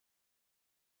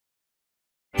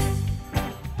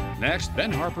Next,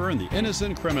 Ben Harper and the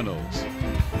Innocent Criminals.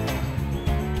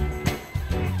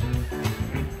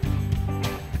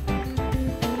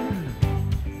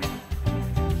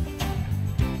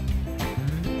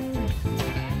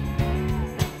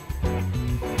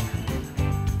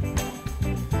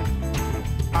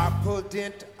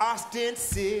 Into Austin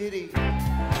City, but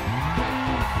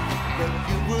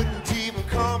you wouldn't even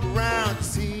come around to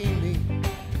see me.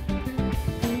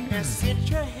 And since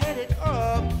you're headed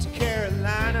up to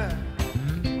Carolina,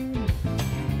 you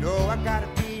know I gotta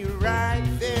be right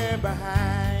there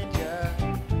behind you.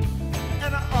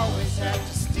 And I always have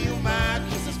to steal my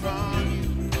kisses from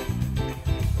you.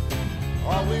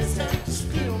 Always have to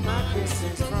steal my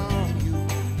kisses from you.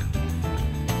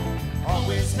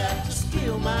 Always have to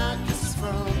steal my kisses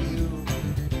from you.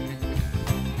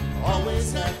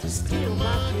 Always have to steal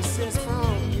my kisses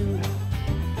from you.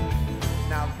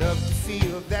 Now I'd love to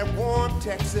feel that warm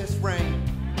Texas rain,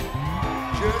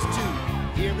 just to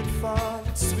hear it fall,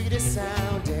 its sweetest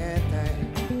sound and thing,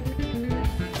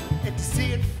 and to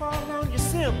see it fall on your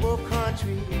simple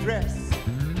country dress.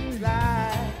 It's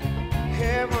like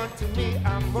heaven to me,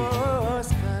 I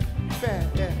must confess.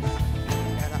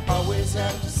 And I always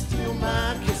have to steal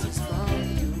my kisses from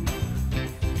you.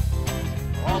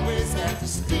 Always have to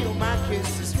steal my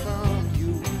kisses from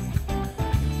you.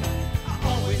 I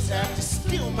always have to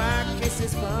steal my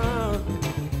kisses from you.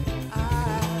 I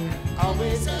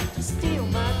always have to steal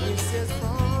my kisses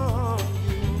from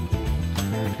you.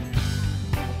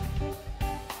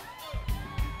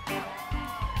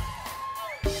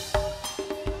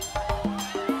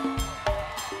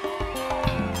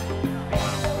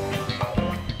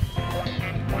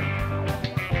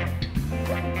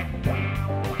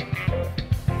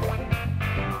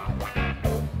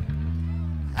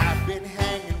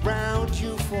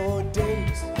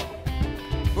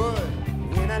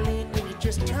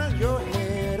 Turn your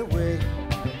head away.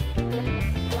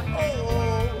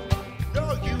 Oh,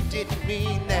 no, you didn't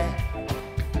mean that.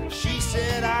 She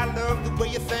said, I love the way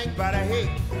you think, but I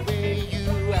hate the way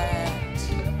you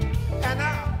act. And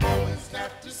I always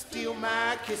have to steal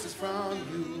my kisses from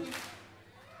you.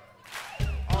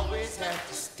 Always have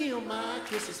to steal my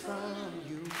kisses from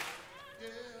you.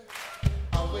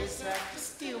 Always have to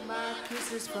steal my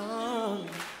kisses from you.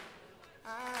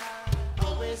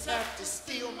 Always have to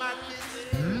steal my kisses.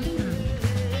 Always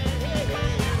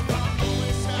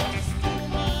have to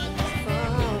steal my kisses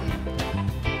from you.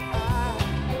 I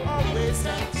always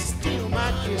have to steal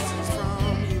my kisses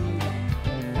from you.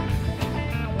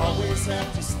 Always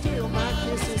have to steal my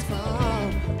kisses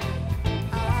from you.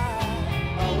 I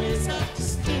always have to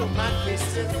steal my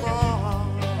kisses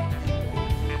from you.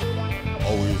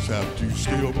 Always have to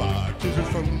steal my kisses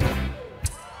from you.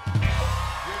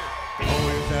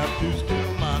 Always have to steal